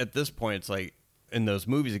 like, at this point, it's like, in those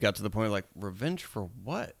movies, it got to the point like, revenge for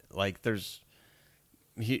what? Like,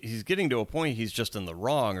 he's getting to a point he's just in the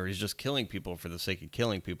wrong, or he's just killing people for the sake of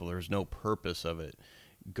killing people. There's no purpose of it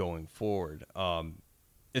going forward.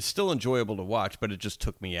 It's still enjoyable to watch, but it just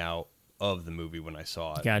took me out of the movie when I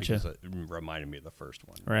saw it. Gotcha. Because it reminded me of the first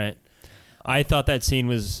one. Right. I thought that scene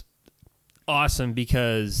was awesome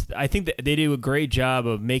because I think that they do a great job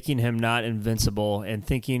of making him not invincible and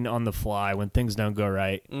thinking on the fly when things don't go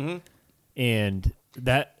right. Mm-hmm. And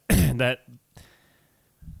that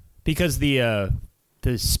because the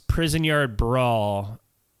prison yard brawl,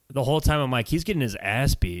 the whole time I'm like, he's getting his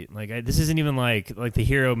ass beat. Like, this isn't even like the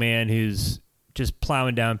hero man who's just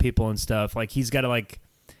plowing down people and stuff. Like, he's got to like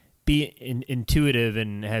be intuitive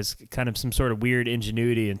and has kind of some sort of weird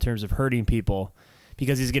ingenuity in terms of hurting people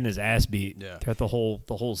because he's getting his ass beat throughout the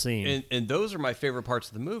whole scene. And those are my favorite parts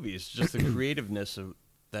of the movie. It's just the creativeness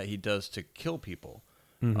that he does to kill people.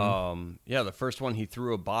 Mm-hmm. The first one, he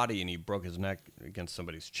threw a body and he broke his neck against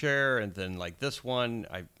somebody's chair, and then like this one,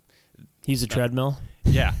 he's a treadmill.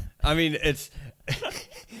 Yeah, I mean it's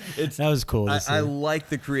that was cool. I like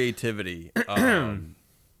the creativity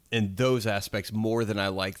in those aspects more than I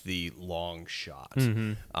like the long shots,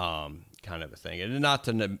 kind of a thing, and not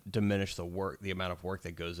to diminish the amount of work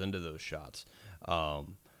that goes into those shots,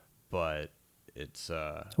 but it's.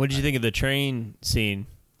 What did you think of the train scene?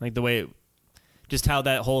 Like the way. Just how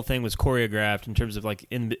that whole thing was choreographed in terms of like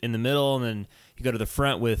in the middle, and then you go to the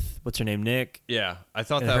front with what's her name, Nick. Yeah, I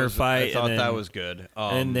thought that was good.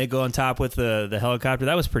 And they go on top with the helicopter.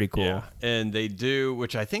 That was pretty cool. Yeah. And they do,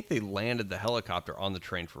 which I think they landed the helicopter on the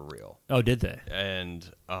train for real. Oh, did they? And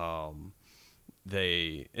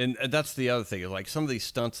and that's the other thing, is like some of these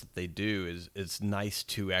stunts that they do is it's nice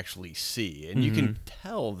to actually see, and you can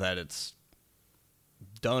tell that it's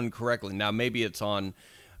done correctly. Now maybe it's on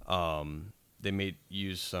they may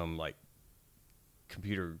use some like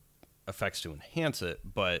computer effects to enhance it,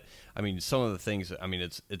 but I mean some of the things, I mean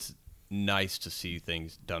it's nice to see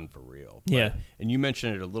things done for real. But, yeah. And you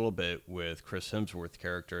mentioned it a little bit with Chris Hemsworth's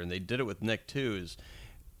character, and they did it with Nick too. Is,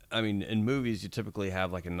 I mean, in movies, you typically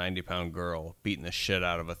have like a 90-pound girl beating the shit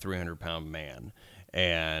out of a 300-pound man.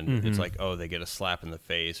 And it's like, oh, they get a slap in the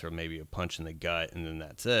face or maybe a punch in the gut, and then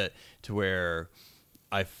that's it. To where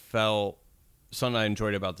I felt something I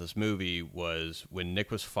enjoyed about this movie was when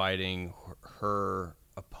Nick was fighting her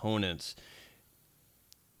opponents,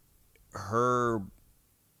 her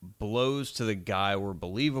blows to the guy were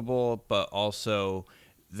believable, but also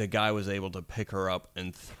the guy was able to pick her up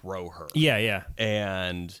and throw her. Yeah.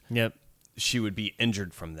 And Yep. she would be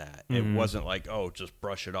injured from that. It wasn't like, oh, just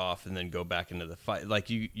brush it off and then go back into the fight. Like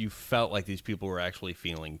you felt like these people were actually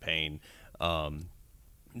feeling pain.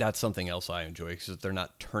 That's something else I enjoy, because they're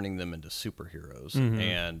not turning them into superheroes.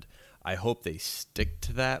 And I hope they stick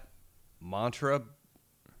to that mantra,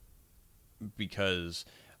 because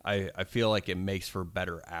I feel like it makes for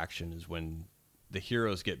better action is when the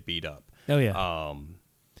heroes get beat up. Oh, yeah.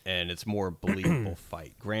 And it's more believable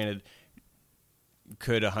fight. Granted,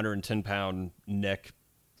 could 110-pound Nick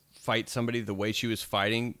fight somebody the way she was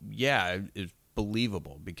fighting? Yeah, it's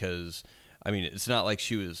believable, because, I mean, it's not like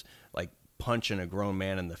she was, like, punching a grown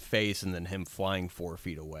man in the face and then him flying 4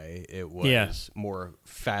 feet away. It was more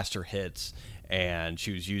faster hits, and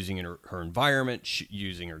she was using her environment,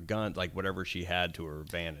 using her gun, like, whatever she had to her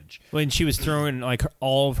advantage. When she was throwing, like,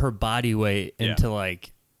 all of her body weight into,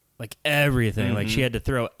 like everything. Like, she had to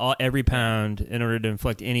throw every pound in order to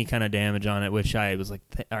inflict any kind of damage on it, which I was like,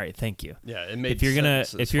 all right, thank you. Yeah, it made if you're gonna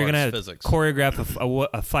sense if you're gonna physics. choreograph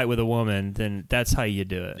a fight with a woman, then that's how you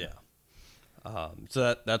do it. Yeah.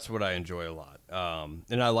 So that's what I enjoy a lot.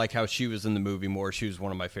 And I like how she was in the movie more. She was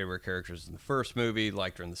one of my favorite characters in the first movie.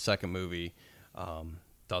 Liked her in the second movie.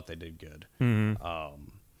 Thought they did good.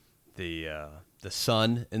 The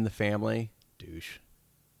son in the family, douche.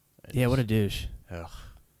 Yeah, what a douche. Ugh.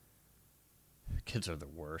 Kids are the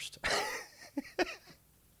worst.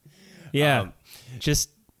 Yeah, just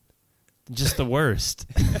the worst.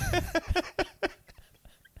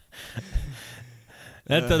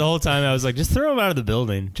 That the whole time I was like, just throw him out of the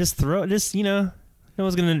building. Just no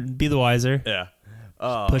one's gonna be the wiser. Yeah.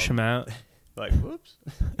 Push him out. Like, whoops.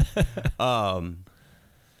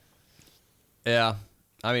 Yeah.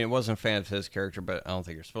 I mean, I wasn't a fan of his character, but I don't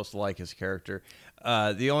think you're supposed to like his character.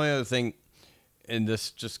 The only other thing, and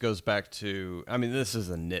this just goes back to, I mean, this is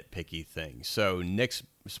a nitpicky thing. So Nick's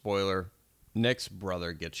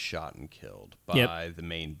brother gets shot and killed by the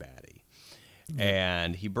main baddie.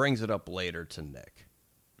 And he brings it up later to Nick,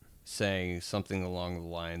 saying something along the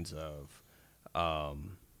lines of,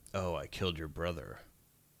 oh, I killed your brother.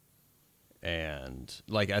 And,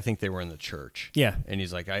 like, I think they were in the church. Yeah. And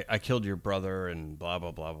he's like, I killed your brother and blah,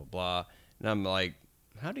 blah, blah, blah, blah. And I'm like,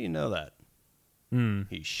 how do you know that?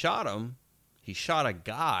 He shot him. He shot a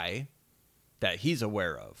guy that he's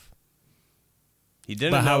aware of. He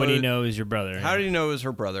didn't. But how would he know it was your brother? How did he know it was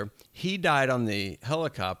her brother? He died on the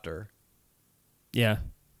helicopter. Yeah.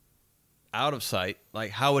 Out of sight.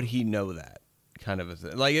 Like, how would he know that? Kind of a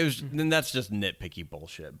thing. Like, it was. Then that's just nitpicky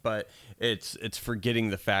bullshit. But it's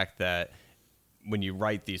forgetting the fact that when you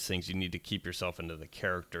write these things, you need to keep yourself into the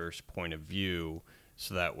character's point of view,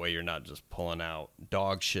 so that way you're not just pulling out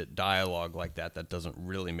dog shit dialogue like that doesn't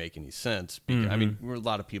really make any sense. Because, I mean, a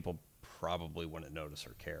lot of people probably wouldn't notice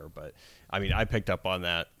or care, but I mean, I picked up on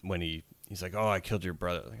that when he's like, oh, I killed your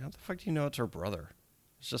brother. Like, how the fuck do you know it's her brother?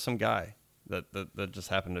 It's just some guy that just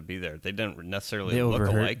happened to be there. They didn't necessarily look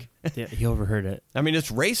alike. Yeah, he overheard it. I mean,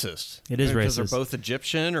 it's racist. It is racist. Because they're both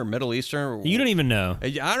Egyptian or Middle Eastern. You don't even know. I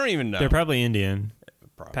don't even know. They're probably Indian.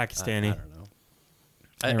 Probably. Pakistani. I don't know.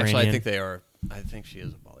 Actually, I think they are. I think she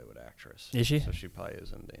is a Bollywood actress. Is she? So she probably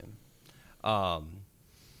is Indian.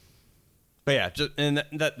 But yeah,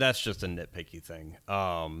 that's just a nitpicky thing.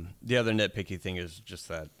 The other nitpicky thing is just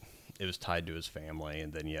that it was tied to his family,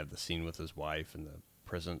 and then you have the scene with his wife in the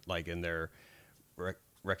prison, like in their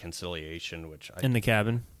reconciliation, in the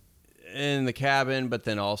cabin. In the cabin, but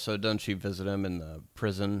then also doesn't she visit him in the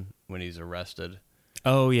prison when he's arrested?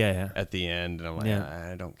 Oh yeah. At the end, and I'm like,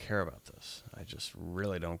 I don't care about this. I just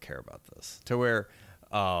really don't care about this. To where,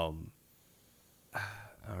 I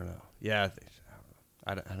don't know. Yeah,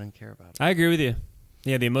 I don't care about it. I agree with you.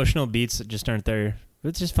 Yeah, the emotional beats just aren't there.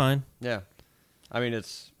 It's just fine. Yeah, I mean,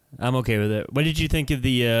 I'm okay with it. What did you think of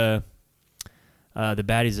the the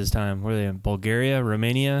baddies this time. Were they in Bulgaria,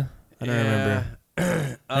 Romania? I don't remember.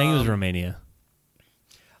 I think it was Romania.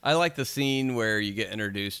 I like the scene where you get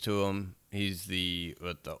introduced to him. He's the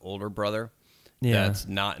older brother that's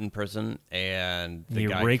not in prison, and the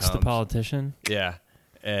guy rakes comes. the politician. Yeah,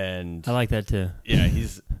 and I like that too. Yeah,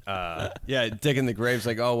 he's digging the graves.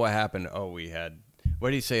 Like, oh, what happened? Oh, we had. What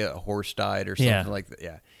did he say? A horse died or something like that.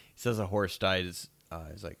 Yeah, he says a horse died. He's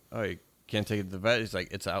like, oh, you can't take it to the vet. He's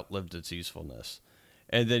like, it's outlived its usefulness,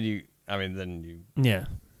 and then you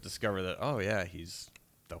discover that, oh yeah, he's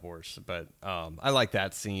the horse. But I like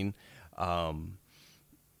that scene.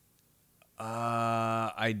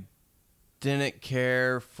 I didn't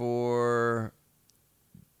care for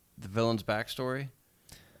the villain's backstory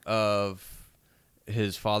of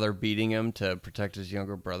his father beating him to protect his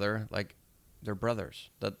younger brother. Like, they're brothers.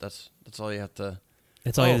 That's all you have to.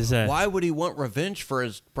 That's all you have to say. Why would he want revenge for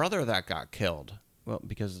his brother that got killed? Well,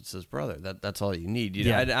 because it's his brother. That's all you need.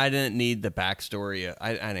 I didn't need the backstory.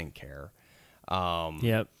 I didn't care.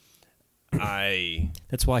 Yep.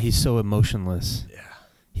 That's why he's so emotionless. Yeah.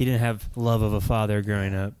 He didn't have love of a father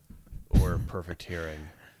growing up. Or perfect hearing.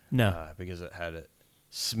 No. Because it had it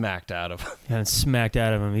smacked out of him. Yeah, smacked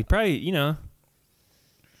out of him. He probably,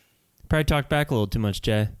 talked back a little too much,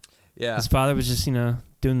 Jay. Yeah. His father was just,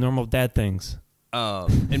 doing normal dad things.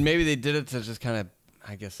 And maybe they did it to just kind of,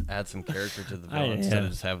 I guess, add some character to the villain instead of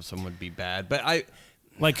just have someone be bad. But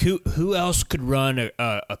like, who else could run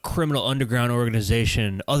a criminal underground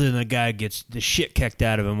organization other than the guy who gets the shit kicked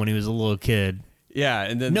out of him when he was a little kid? Yeah,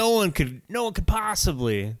 and then no one could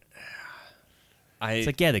possibly. It's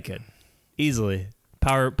like, yeah, they could easily.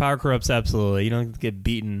 Power corrupts absolutely. You don't get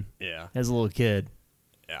beaten. Yeah. As a little kid.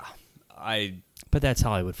 Yeah, But that's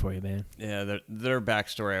Hollywood for you, man. Yeah, their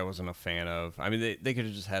backstory I wasn't a fan of. I mean, they could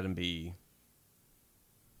have just had him be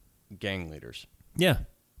gang leaders. Yeah.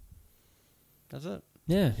 That's it.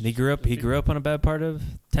 Yeah, he grew up on a bad part of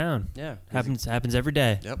town. Yeah, happens every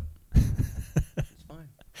day. Yep. It's fine.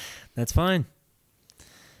 That's fine.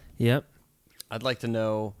 Yep. I'd like to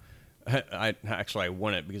know. I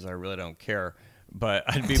wouldn't because I really don't care. But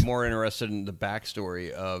I'd be more interested in the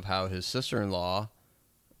backstory of how his sister-in-law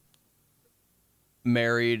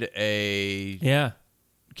married a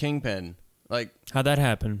kingpin. Like, how'd that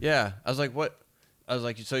happen? Yeah, I was like, what? I was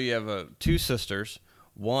like, so you have two sisters.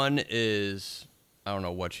 One is, I don't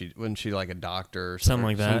know what wasn't she like a doctor or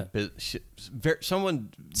something like that? Someone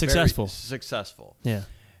successful. Very successful. Yeah.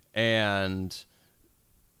 And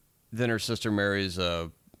then her sister marries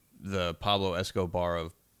the Pablo Escobar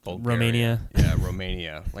of Bulgaria. Romania. Yeah,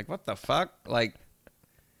 Romania. Like, what the fuck? Like,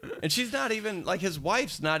 and she's not even like, his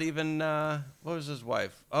wife's not even. What was his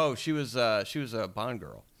wife? Oh, she was a Bond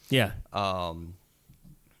girl. Yeah. Oh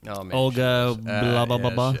man, Olga. Blah blah blah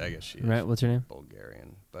blah. I guess she is. Right. What's her name?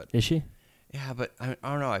 Bulgarian, but is she? Yeah, but I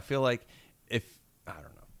don't know. I feel like I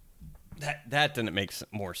don't know. That didn't make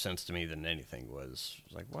more sense to me than anything was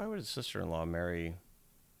like, why would his sister-in-law marry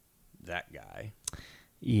that guy?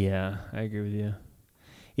 Yeah, I agree with you.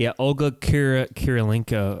 Yeah, Olga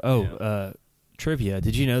Kurylenko. Oh, trivia.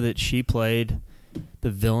 Did you know that she played the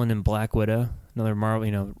villain in Black Widow? Another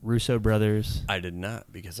Marvel, Russo brothers. I did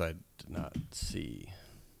not, because I did not see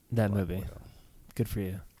that Black movie. Widow. Good for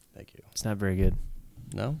you. Thank you. It's not very good.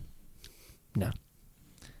 No? No.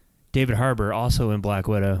 David Harbour, also in Black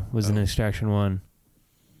Widow, was in Extraction 1.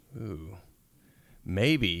 Ooh.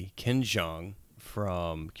 Maybe Ken Jeong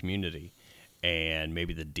from Community, and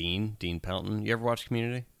maybe Dean Pelton. You ever watch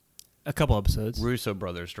Community? A couple episodes. Russo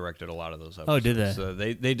brothers directed a lot of those episodes. Oh, did they? So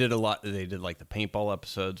they did a lot. They did like the paintball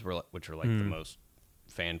episodes, which are like the most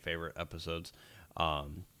fan favorite episodes.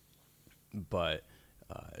 But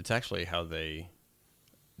it's actually how they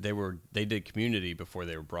did Community before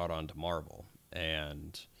they were brought on to Marvel,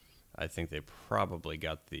 and I think they probably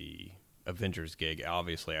got the Avengers gig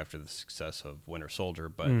obviously after the success of Winter Soldier,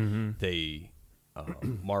 but they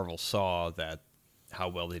Marvel saw that how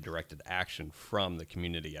well they directed action from the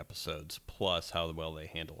Community episodes, plus how well they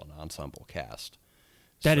handle an ensemble cast.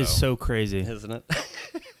 That is so crazy, isn't it?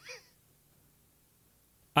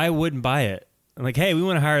 I wouldn't buy it. I'm like, hey, we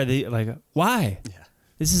want to hire why? Yeah.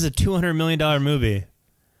 This is a $200 million movie.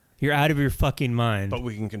 You're out of your fucking mind. But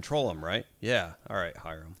we can control them, right? Yeah. All right,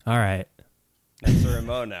 hire them. All right. That's their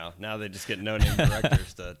MO now. Now they just get no-name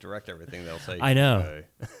directors to direct everything. They'll say, I know.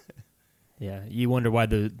 Yeah, you wonder why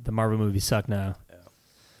the Marvel movies suck now. Yeah.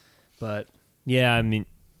 But yeah, I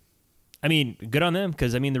mean, good on them,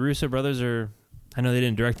 because the Russo brothers I know they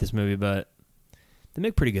didn't direct this movie, but they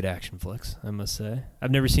make pretty good action flicks, I must say. I've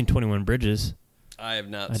never seen 21 Bridges. I have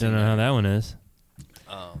not. I don't know how that one is.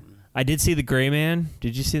 I did see The Gray Man.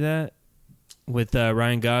 Did you see that? with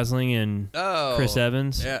Ryan Gosling and Chris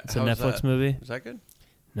Evans. Yeah, it's a Netflix movie. Is that good?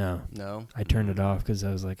 No. No. I turned it off because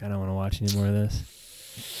I was like, I don't want to watch any more of this.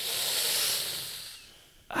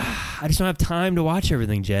 I just don't have time to watch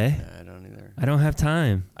everything, Jay. Yeah, I don't either. I don't have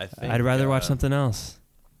time. I'd rather watch something else.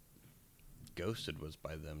 Ghosted was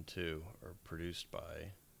by them too, or produced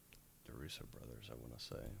by the Russo brothers, I want to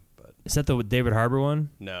say. But is that the David Harbour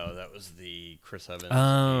one? No, that was the Chris Evans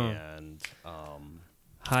and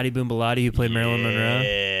Hottie Boom Baladi, who played Marilyn Monroe.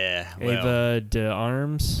 Yeah, Ava de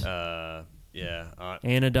Arms. Yeah.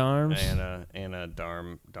 Anna Darms. Anna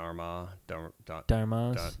Darmas.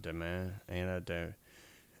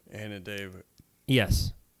 Anna David.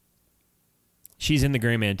 Yes. She's in The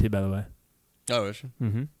Gray Man too, by the way. Oh, is she?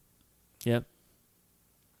 Mm-hmm. Yep.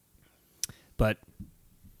 But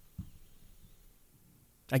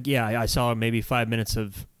I saw maybe 5 minutes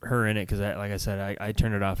of her in it because, like I said, I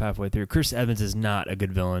turned it off halfway through. Chris Evans is not a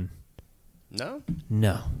good villain. No?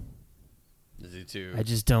 No. Is he too? I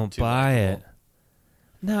just don't buy it.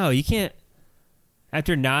 No, you can't.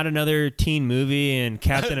 After not another teen movie and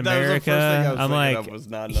Captain America, I'm like,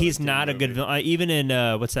 he's not a good villain. Even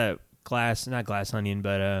in what's that? Not Glass Onion,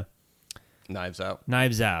 but Knives Out.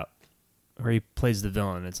 Knives Out, where he plays the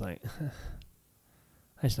villain. It's like,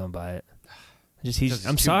 I just don't buy it.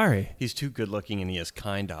 I'm sorry. He's too good looking and he has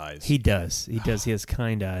kind eyes. He does. He has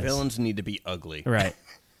kind eyes. Villains need to be ugly. Right.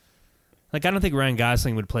 Like, I don't think Ryan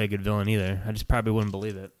Gosling would play a good villain either. I just probably wouldn't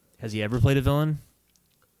believe it. Has he ever played a villain?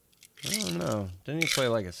 I don't know. Didn't he play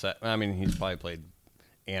like a set? I mean, he's probably played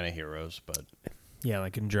anti-heroes, but... Yeah,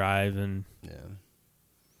 like in Drive and... Yeah.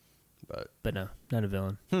 But no, not a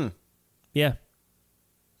villain. You Yeah.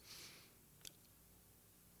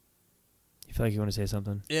 feel like you want to say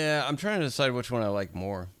something? Yeah, I'm trying to decide which one I like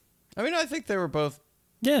more. I mean, I think they were both...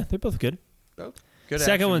 Yeah, they're both good. Both good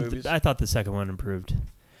second action one, movies. I thought the second one improved.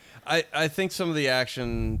 I think some of the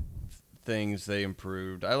action things they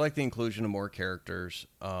improved. I like the inclusion of more characters.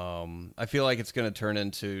 I feel like it's going to turn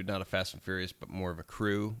into not a Fast and Furious, but more of a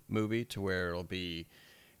crew movie to where it'll be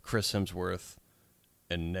Chris Hemsworth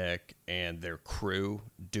and Nick and their crew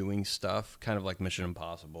doing stuff, kind of like Mission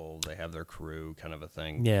Impossible. They have their crew kind of a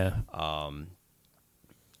thing. Yeah.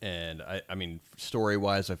 And I mean,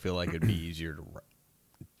 story-wise, I feel like it'd be easier to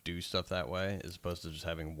do stuff that way as opposed to just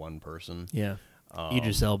having one person. Yeah.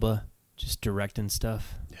 Idris Elba just directing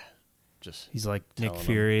stuff. Yeah. Just he's like Nick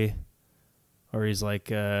Fury, or he's like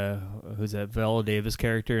who's that Viola Davis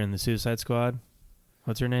character in the Suicide Squad?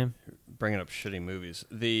 What's her name? Bringing up shitty movies.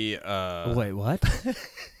 The wait, what?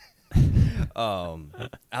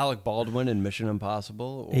 Alec Baldwin in Mission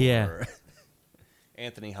Impossible, or yeah.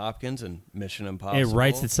 Anthony Hopkins in Mission Impossible. It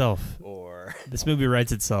writes itself. Or this movie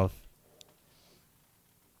writes itself.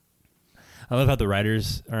 I love how the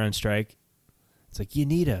writers are on strike. It's like, you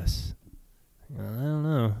need us. I don't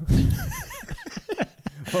know.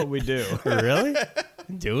 What we do. Really?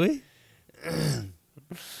 Do we? Good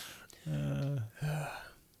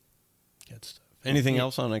stuff. Anything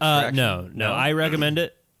else on Extraction? No. I recommend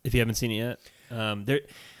it if you haven't seen it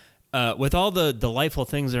yet. With all the delightful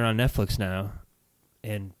things that are on Netflix now,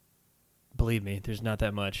 and believe me, there's not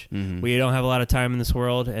that much. Mm-hmm. We don't have a lot of time in this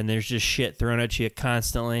world, and there's just shit thrown at you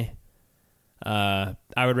constantly. I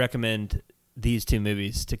would recommend these two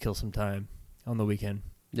movies to kill some time on the weekend.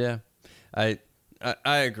 Yeah, I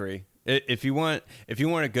agree. If you want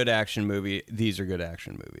a good action movie, these are good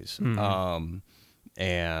action movies. Mm-hmm.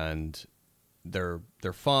 And they're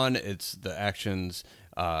fun. It's the action's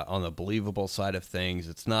on the believable side of things.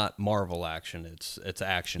 It's not Marvel action. It's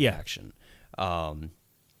action.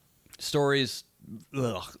 Stories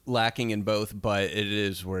lacking in both, but it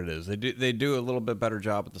is what it is. They do a little bit better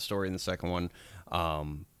job with the story in the second one,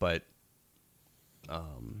 but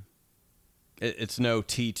it's no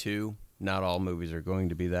T2. Not all movies are going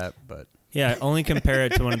to be that, but yeah, only compare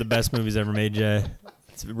it to one of the best movies ever made, Jay.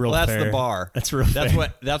 It's real that's fair. The bar. That's real.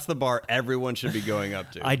 That's the bar everyone should be going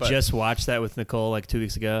up to. I just watched that with Nicole like 2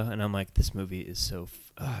 weeks ago, and I'm like, this movie is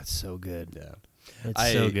it's so good. Yeah,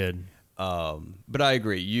 it's so good. But I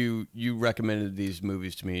agree. You recommended these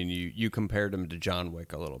movies to me, and you compared them to John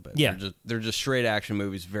Wick a little bit. Yeah, they're just straight action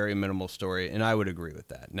movies, very minimal story, and I would agree with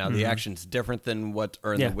that. Now the action's different than what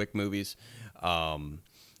are in the Wick movies,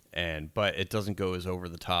 but it doesn't go as over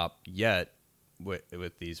the top yet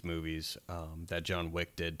with these movies that John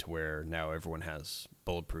Wick did, to where now everyone has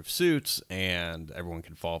bulletproof suits and everyone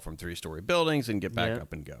can fall from 3-story buildings and get back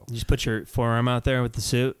up and go. You just put your forearm out there with the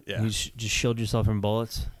suit. Yeah, and you just shield yourself from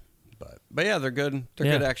bullets. But yeah, they're good.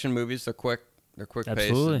 They're good action movies. They're quick. They're quick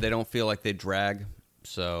paced. They don't feel like they drag.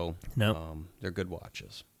 So they're good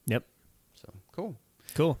watches. Yep. So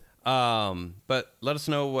cool. But let us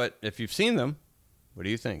know if you've seen them. What do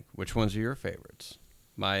you think? Which ones are your favorites?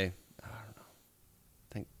 I don't know.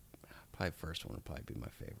 I think probably first one would probably be my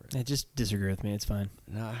favorite. Yeah, just disagree with me. It's fine.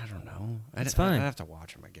 No, I don't know. It's fine. I have to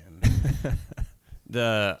watch them again.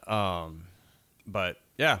 But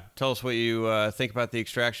yeah, tell us what you think about the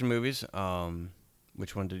Extraction movies.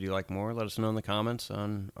 Which one did you like more? Let us know in the comments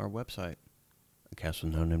on our website,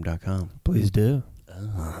 castwithnoname.com. Please do.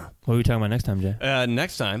 What are we talking about next time, Jay?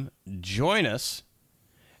 Next time, join us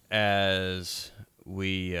as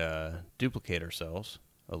we duplicate ourselves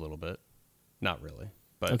a little bit. Not really,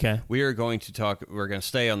 but okay. We're going to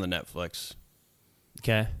stay on the Netflix.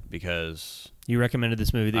 Okay. Because you recommended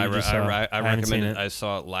this movie that you just saw. I recommended it. I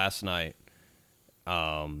saw it last night.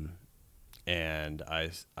 And I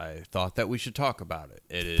thought that we should talk about it.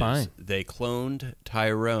 It is Fine. They Cloned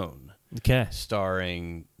Tyrone. Okay.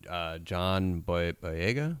 Starring John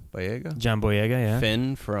Boyega. John Boyega, yeah.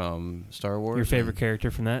 Finn from Star Wars. Your favorite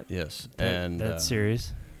character from that? Yes. That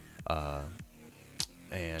series.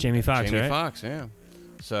 And Jamie Foxx, Jamie right? Foxx, yeah.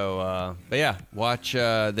 So, but yeah, watch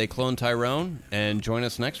They Cloned Tyrone and join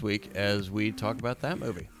us next week as we talk about that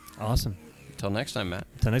movie. Awesome. Until next time, Matt.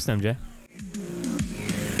 Until next time, Jay.